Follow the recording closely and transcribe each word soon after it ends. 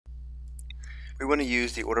we want to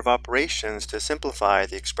use the order of operations to simplify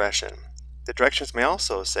the expression. The directions may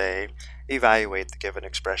also say, evaluate the given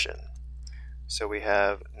expression. So we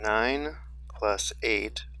have 9 plus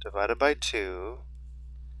 8 divided by 2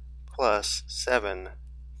 plus 7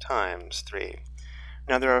 times 3.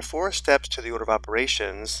 Now there are 4 steps to the order of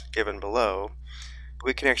operations given below. But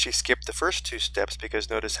we can actually skip the first 2 steps because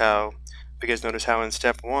notice how in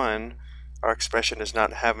step 1 our expression does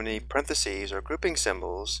not have any parentheses or grouping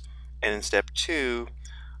symbols, and in step 2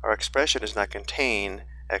 our expression does not contain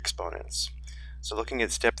exponents. So looking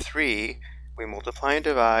at step 3, we multiply and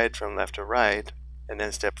divide from left to right, and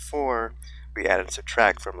then step 4 we add and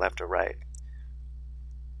subtract from left to right.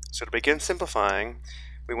 So to begin simplifying,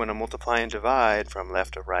 we want to multiply and divide from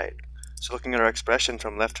left to right. So looking at our expression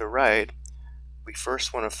from left to right, we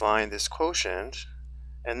first want to find this quotient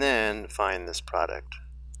and then find this product.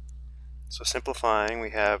 So simplifying, we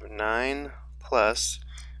have 9 plus,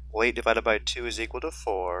 8 divided by 2 is equal to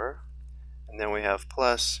 4, and then we have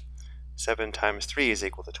plus 7 times 3 is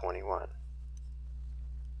equal to 21.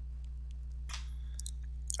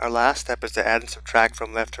 Our last step is to add and subtract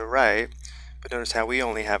from left to right, but notice how we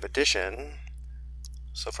only have addition.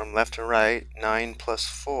 So from left to right, 9 plus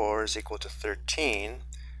 4 is equal to 13.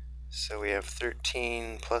 So we have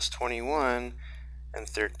 13 plus 21, and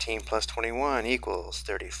 13 plus 21 equals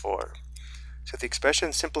 34. So the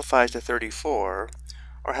expression simplifies to 34,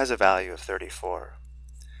 or has a value of 34.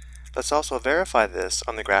 Let's also verify this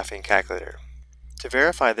on the graphing calculator. To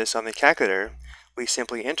verify this on the calculator, we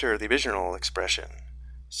simply enter the original expression.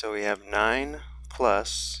 So we have 9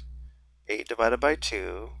 plus 8 divided by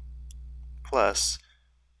 2 plus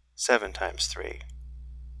 7 times 3,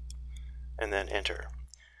 and then enter.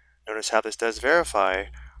 Notice how this does verify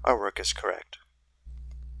our work is correct.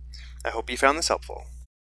 I hope you found this helpful.